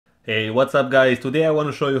Hey, what's up guys? Today I want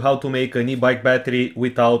to show you how to make an e-bike battery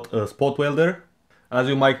without a spot welder. As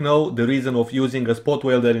you might know, the reason of using a spot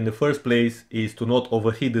welder in the first place is to not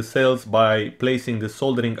overheat the cells by placing the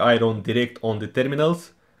soldering iron direct on the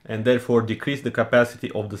terminals and therefore decrease the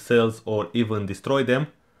capacity of the cells or even destroy them.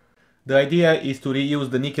 The idea is to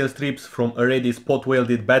reuse the nickel strips from already spot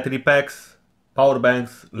welded battery packs, power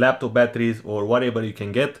banks, laptop batteries or whatever you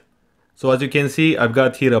can get. So as you can see, I've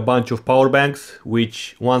got here a bunch of power banks,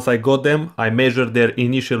 which once I got them, I measured their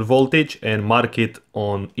initial voltage and mark it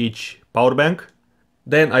on each power bank.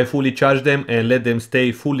 Then I fully charge them and let them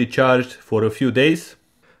stay fully charged for a few days.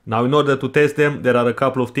 Now in order to test them, there are a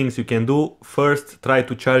couple of things you can do. First, try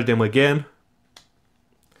to charge them again.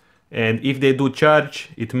 And if they do charge,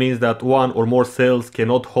 it means that one or more cells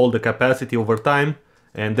cannot hold the capacity over time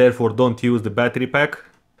and therefore don't use the battery pack.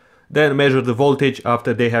 Then measure the voltage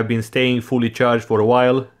after they have been staying fully charged for a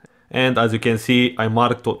while. And as you can see, I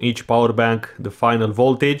marked on each power bank the final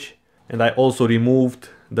voltage. And I also removed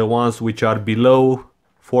the ones which are below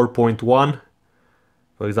 4.1.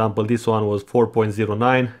 For example, this one was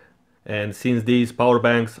 4.09. And since these power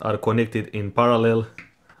banks are connected in parallel,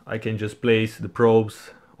 I can just place the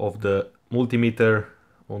probes of the multimeter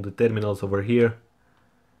on the terminals over here.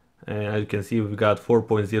 And as you can see, we've got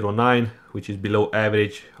 4.09, which is below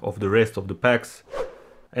average of the rest of the packs.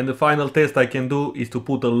 And the final test I can do is to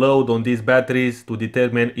put a load on these batteries to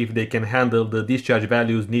determine if they can handle the discharge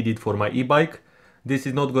values needed for my e-bike. This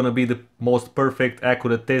is not going to be the most perfect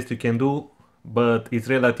accurate test you can do, but it's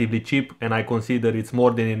relatively cheap and I consider it's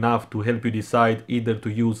more than enough to help you decide either to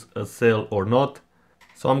use a cell or not.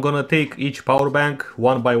 So I'm gonna take each power bank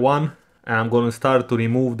one by one and I'm gonna start to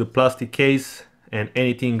remove the plastic case and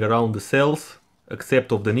anything around the cells,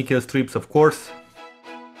 except of the nickel strips, of course.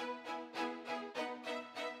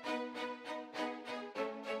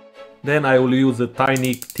 Then I will use a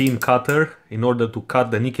tiny tin cutter in order to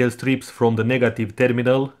cut the nickel strips from the negative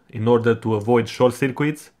terminal in order to avoid short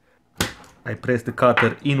circuits. I press the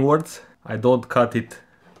cutter inwards. I don't cut it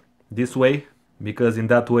this way, because in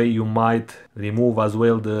that way you might remove as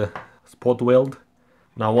well the spot weld.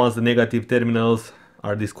 Now once the negative terminals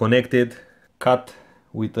are disconnected, cut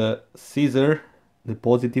with a scissor the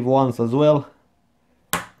positive ones as well.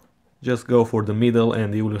 Just go for the middle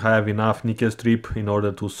and you will have enough nickel strip in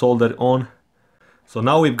order to solder on. So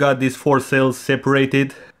now we've got these four cells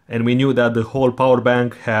separated and we knew that the whole power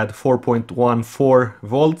bank had 4.14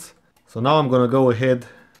 volts. So now I'm gonna go ahead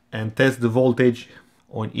and test the voltage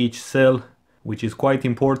on each cell, which is quite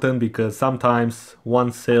important because sometimes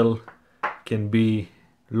one cell can be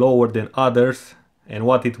lower than others, and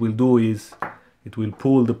what it will do is it will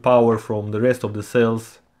pull the power from the rest of the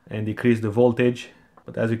cells and decrease the voltage.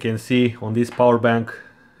 But as you can see on this power bank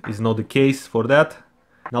is not the case for that.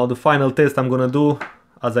 Now the final test I'm gonna do,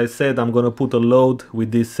 as I said, I'm gonna put a load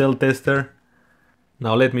with this cell tester.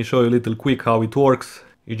 Now let me show you a little quick how it works.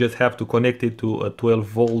 You just have to connect it to a 12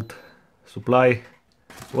 volt supply.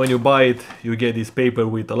 When you buy it, you get this paper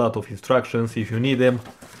with a lot of instructions if you need them,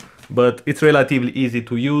 but it's relatively easy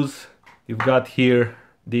to use. You've got here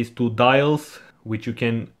these two dials, which you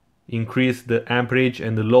can increase the amperage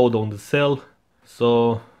and the load on the cell.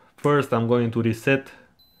 So first I'm going to reset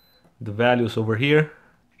the values over here.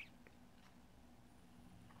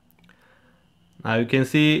 Now you can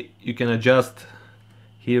see you can adjust.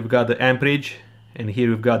 Here we've got the amperage and here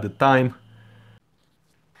we've got the time.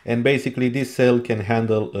 And basically this cell can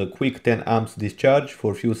handle a quick 10 amps discharge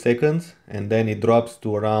for a few seconds and then it drops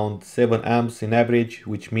to around 7 amps in average,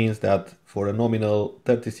 which means that for a nominal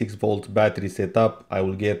 36 volt battery setup I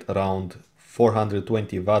will get around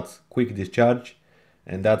 420 watts quick discharge,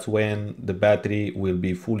 and that's when the battery will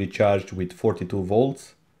be fully charged with 42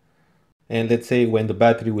 volts. And let's say when the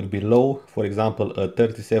battery will be low, for example at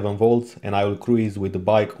 37 volts, and I will cruise with the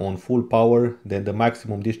bike on full power, then the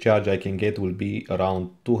maximum discharge I can get will be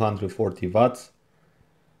around 240 watts.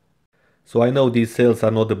 So I know these cells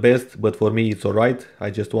are not the best, but for me it's alright.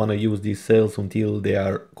 I just want to use these cells until they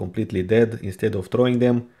are completely dead instead of throwing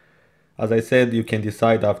them. As I said, you can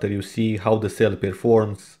decide after you see how the cell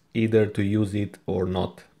performs either to use it or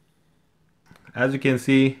not. As you can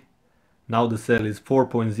see, now the cell is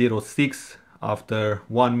 4.06 after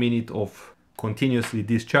 1 minute of continuously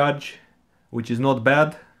discharge, which is not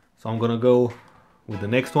bad. So I'm gonna go with the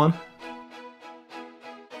next one.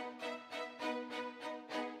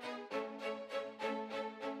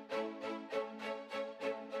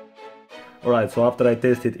 Alright, so after I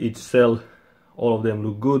tested each cell, all of them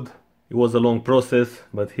look good. It was a long process,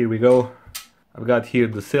 but here we go. I've got here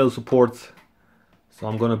the cell supports, so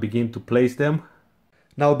I'm gonna begin to place them.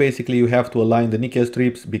 Now basically you have to align the nickel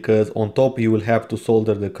strips because on top you will have to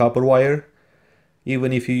solder the copper wire.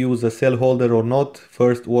 Even if you use a cell holder or not,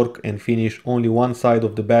 first work and finish only one side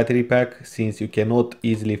of the battery pack, since you cannot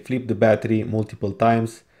easily flip the battery multiple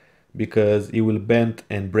times because it will bend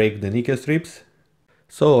and break the nickel strips.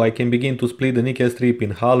 So I can begin to split the nickel strip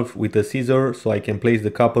in half with a scissor so I can place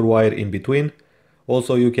the copper wire in between.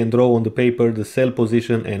 Also you can draw on the paper the cell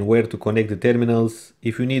position and where to connect the terminals.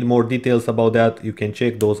 If you need more details about that, you can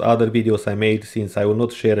check those other videos I made, since I will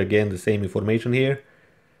not share again the same information here.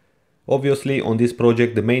 Obviously on this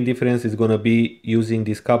project the main difference is gonna be using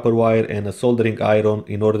this copper wire and a soldering iron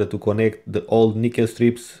in order to connect the old nickel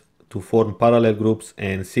strips to form parallel groups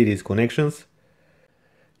and series connections.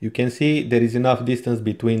 You can see there is enough distance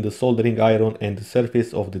between the soldering iron and the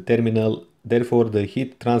surface of the terminal, therefore the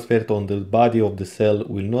heat transferred on the body of the cell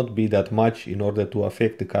will not be that much in order to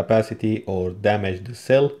affect the capacity or damage the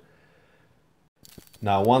cell.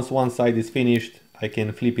 Now once one side is finished, I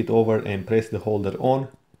can flip it over and press the holder on.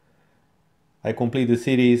 I complete the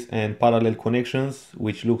series and parallel connections,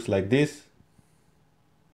 which looks like this.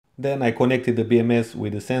 Then I connected the BMS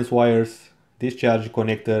with the sense wires, discharge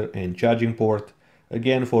connector and charging port.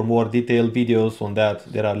 Again, for more detailed videos on that,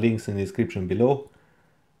 there are links in the description below.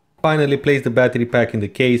 Finally, place the battery pack in the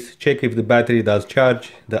case, check if the battery does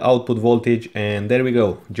charge, the output voltage, and there we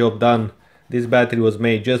go, job done. This battery was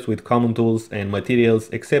made just with common tools and materials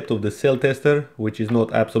except of the cell tester, which is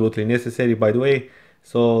not absolutely necessary by the way.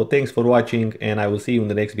 So thanks for watching and I will see you in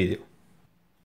the next video.